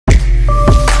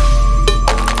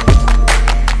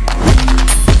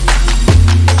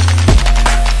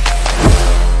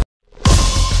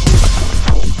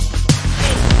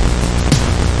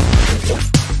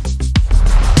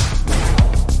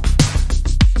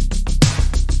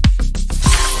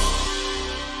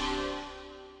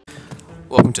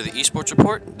Welcome to the Esports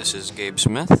Report. This is Gabe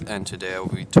Smith, and today I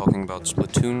will be talking about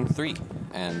Splatoon 3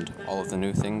 and all of the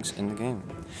new things in the game.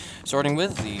 Starting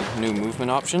with the new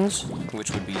movement options, which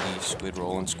would be the Squid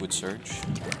Roll and Squid Surge.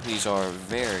 These are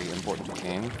very important to the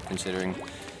game, considering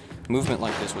movement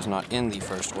like this was not in the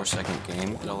first or second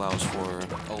game. It allows for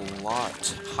a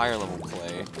lot higher level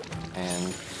play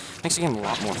and makes the game a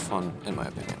lot more fun, in my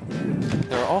opinion.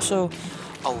 There are also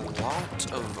a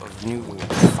lot of new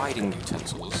fighting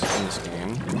utensils in this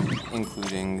game,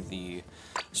 including the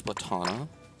Splatana.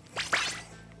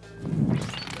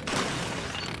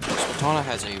 Splatana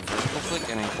has a vertical flick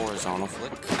and a horizontal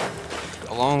flick,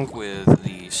 along with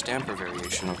the Stamper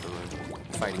variation of the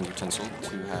fighting utensil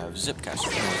to have Zipcaster,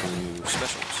 one of the new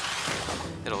specials.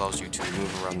 It allows you to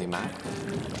move around the map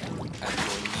at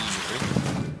your leisure,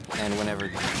 and whenever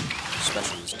the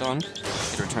special is done,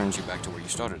 it returns you back to where you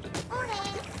started it.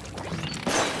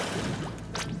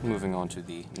 Moving on to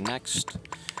the next,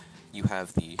 you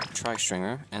have the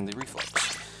Tri-Stringer and the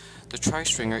Reflex. The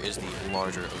Tri-Stringer is the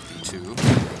larger of the two,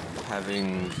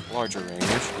 having larger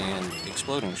range and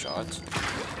exploding shots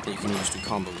that you can use to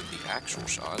combo with the actual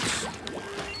shots,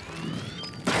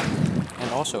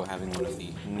 and also having one of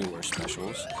the newer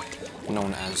specials,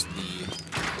 known as the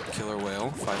Killer Whale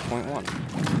 5.1.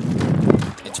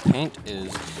 Its paint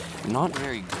is not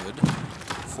very good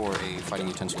for a fighting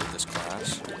utensil of this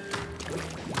class,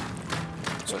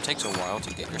 so it takes a while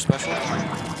to get your special. It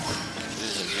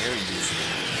is a very useful.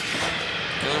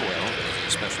 Killer Whale is a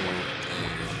special, a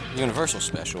universal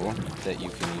special that you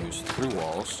can use through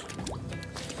walls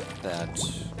that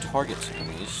targets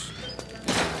enemies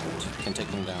and can take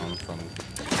them down from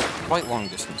quite long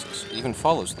distances. It even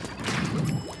follows them.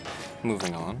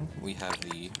 Moving on, we have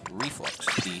the Reflex,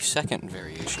 the second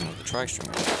variation of the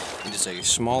Tri-Stringer. It is a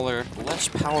smaller, less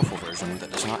powerful version that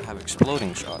does not have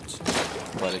exploding shots,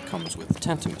 but it comes with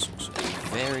Tentamissiles, a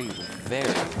very,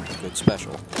 very good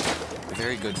special.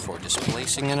 Very good for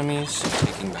displacing enemies,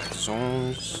 taking back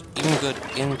zones, even good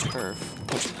in turf,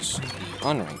 which is the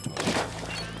unranked mode,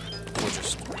 or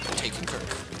just taking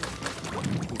turf.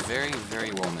 Very,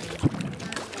 very well made.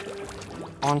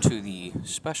 On to the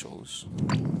specials.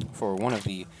 For one of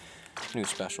the new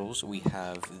specials, we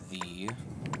have the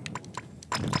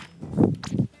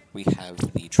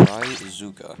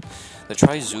Tri-Zuka. The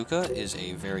Tri-Zuka is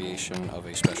a variation of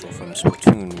a special from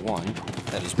Splatoon 1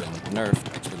 that has been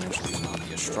nerfed exponentially to not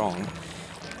be as strong.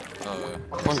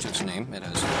 According to its name, it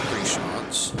has 3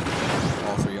 shots.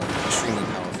 All 3 are extremely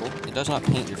powerful. It does not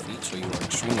paint your feet, so you are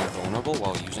extremely vulnerable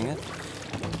while using it,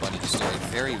 but it is still a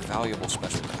very valuable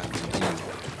special to have in any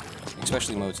mode,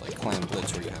 especially modes like Clan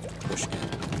Blitz where you have to push in.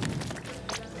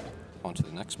 On to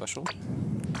the next special.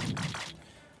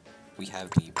 We have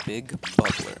the Big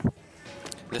Bubbler.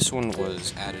 This one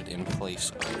was added in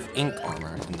place of Ink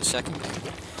Armor in the second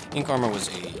game. Ink Armor was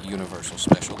a universal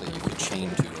special that you could chain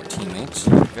to your teammates.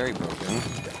 Very broken,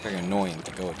 very annoying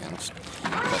to go against.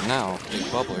 But now, Big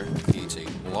Bubbler creates a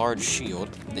large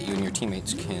shield that you and your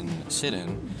teammates can sit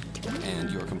in, and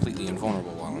you are completely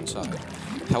invulnerable while inside.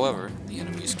 However, the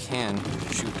enemies can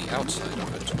shoot the outside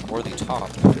of it, or the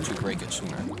top, to break it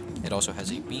sooner. It also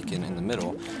has a beacon in the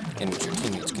middle, in which your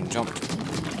teammates can jump to.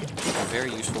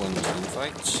 Very useful in team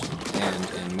fights, and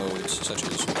in modes such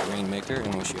as Rainmaker,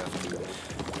 in which you have to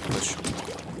push.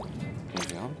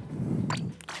 Moving on.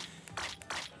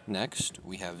 Next,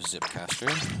 we have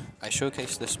Zipcaster. I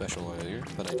showcased this special earlier,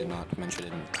 but I did not mention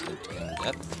it in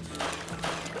depth.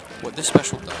 What this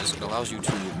special does, it allows you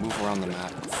to move around the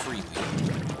map freely,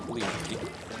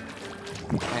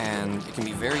 and it can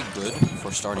be very good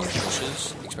for starting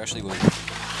pushes, especially with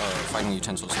fighting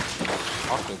utensils like the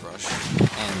Octobrush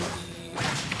and the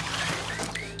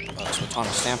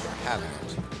Splatana Stamper having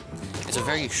it. It's a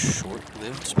very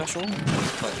short-lived special,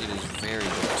 but it is very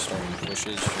good at starting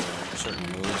pushes for certain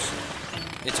modes.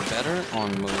 It's better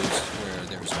on modes where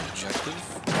there's an objective,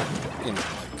 you know,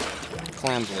 like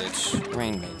Clan Blitz,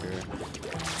 Rainmaker,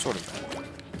 sort of that.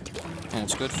 And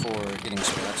it's good for getting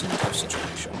splats in tough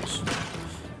situations.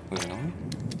 Moving on.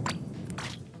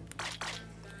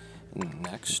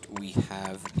 Next, we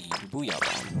have the Booyah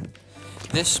Bomb.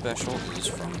 This special is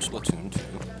from Splatoon 2,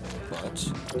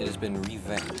 but it has been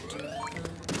revamped.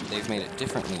 They've made it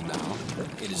differently now.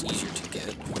 It is easier to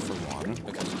get, for one,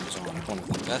 because it is on one of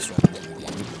the best weapons in the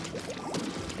game.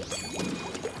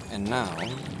 And now,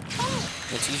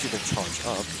 it's easier to charge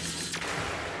up,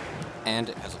 and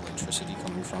it has electricity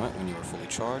coming from it when you are fully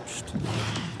charged.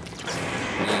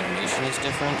 The animation is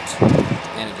different,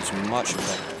 and it is much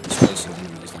better at displacing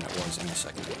enemies than it was in the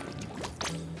second game.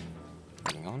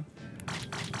 Moving on.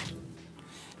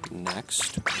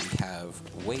 Next, we have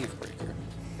Wave Breaker.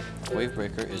 Wave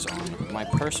Breaker is on my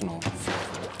personal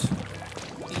favorite,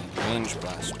 the Range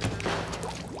Blaster.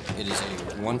 It is a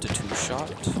 1-to-2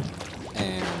 shot,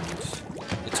 and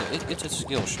it's a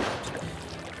skill shot.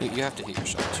 You have to hit your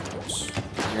shots, or else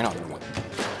you're not going to win.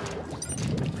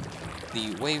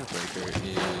 The Wave Breaker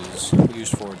is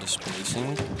used for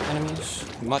displacing enemies,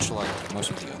 much like most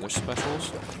of the other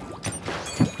specials,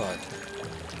 but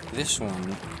this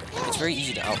one, it's very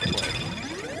easy to outplay.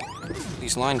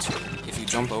 These lines here, if you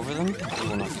jump over them, you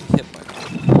will not get hit by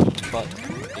them, but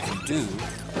if you do,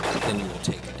 then you will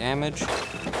take damage,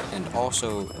 and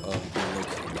also be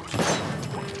located.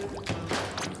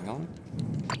 Moving on.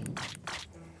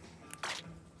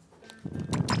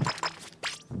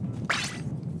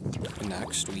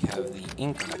 Next, we have the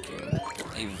Ink Vacuum,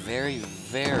 a very,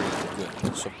 very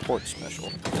good support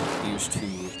special used to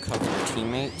cover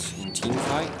teammates in team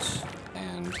fights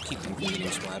and keep them from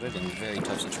getting splattered in very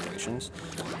tough situations,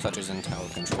 such as in tower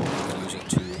control. You can use it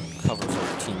to cover for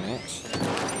your teammates.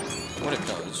 What it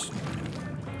does,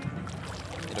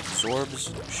 it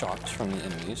absorbs shots from the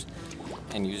enemies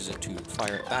and uses it to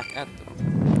fire it back at them.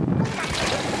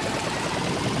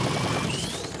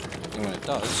 And when it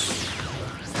does,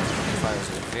 fires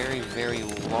a very, very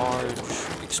large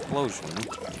explosion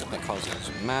that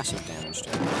causes massive damage to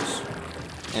enemies,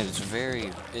 and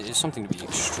it is something to be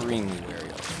extremely wary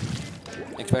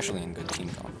of, especially in good team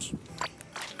comps.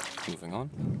 Moving on.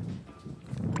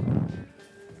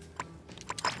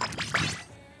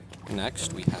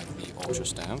 Next, we have the Ultra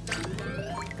Stamp.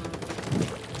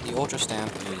 The Ultra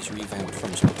Stamp is revamped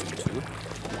from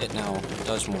Splatoon 2. It now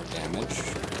does more damage.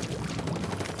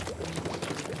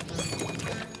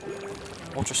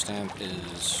 Ultra Stamp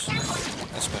is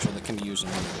a special that can be used in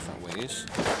many different ways.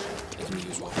 It can be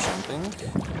used while jumping,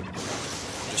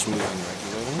 just moving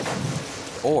regularly,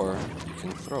 or you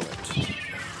can throw it.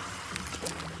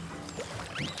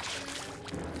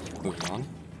 Moving on.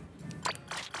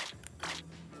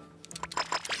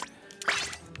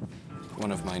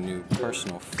 One of my new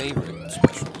personal favorite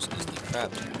specials is the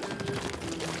Crab Tank.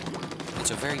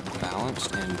 It's a very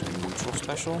balanced and neutral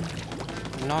special,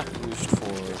 not used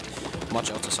for much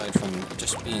else aside from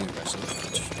just being aggressive.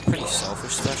 It's a pretty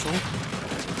selfish special,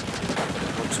 but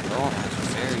it works well. It has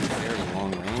very, very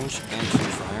long range and 2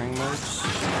 firing modes.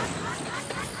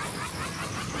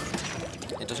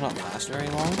 It does not last very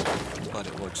long, but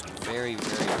it works very,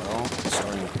 very well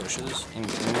starting pushes in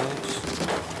game modes.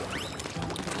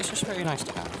 It's just very nice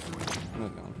to have.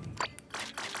 Moving on.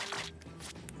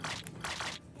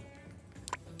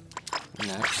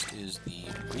 Next is the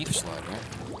Reef Slider,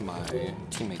 my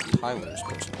teammate Tyler's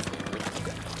personal favorite.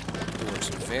 It works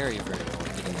very, very well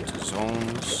at getting into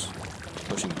zones,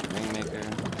 pushing the Rainmaker,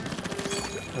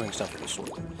 doing stuff of the sort.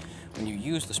 When you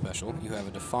use the special, you have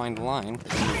a defined line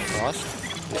that you move across.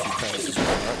 If you press this bar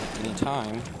at any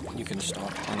time, you can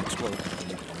stop and explode at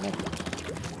any given moment.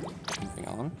 Moving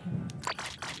on.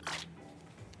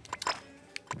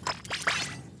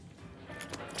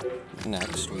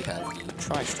 Next, we have the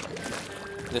Tri-Strike.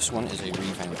 This one is a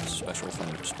revamped special from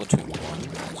Splatoon 1,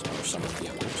 as are some of the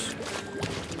others.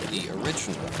 The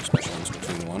original special in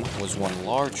Splatoon 1 was one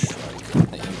large strike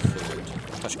that you could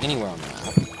touch anywhere on the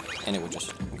map, and it would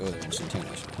just go there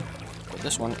instantaneously. But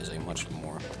this one is a much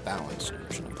more balanced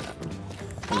version of that.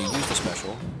 When you use the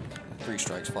special, 3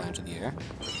 strikes fly into the air,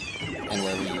 and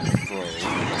wherever you throw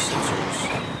the sensors,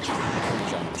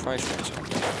 3 giant Tri-Strikes come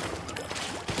down.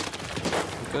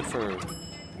 Good for,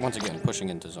 once again, pushing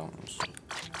into zones.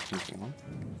 Moving on.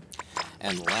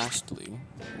 And lastly,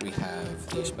 we have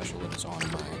the special that is on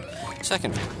my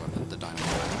second favorite weapon, the Dynamo.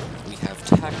 We have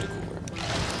Tactical Wear.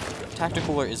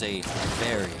 Tactical Wear is a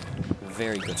very,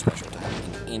 very good special to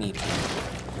have in any team.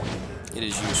 It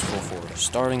is useful for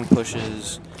starting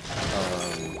pushes,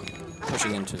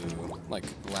 pushing into, like,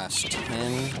 last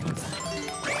 10.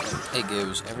 It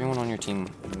gives everyone on your team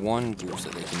one boost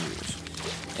that they can use.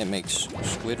 It makes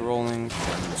squid rolling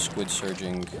and squid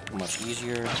surging much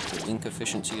easier, your ink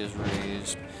efficiency is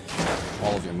raised,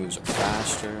 all of your moves are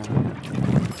faster,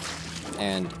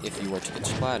 and if you were to get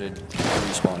splatted, you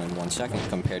respawn in 1 second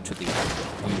compared to the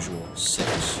usual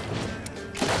 6.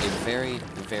 A very,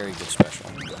 very good special.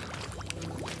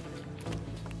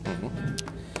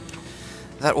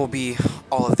 That will be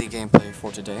all of the gameplay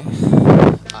for today.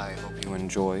 I hope you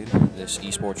enjoyed this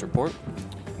esports report.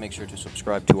 Make sure to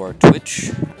subscribe to our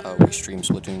Twitch. We stream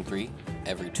Splatoon 3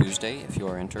 every Tuesday if you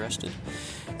are interested.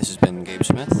 This has been Gabe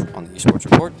Smith on the Esports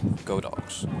Report. Go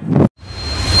Dogs.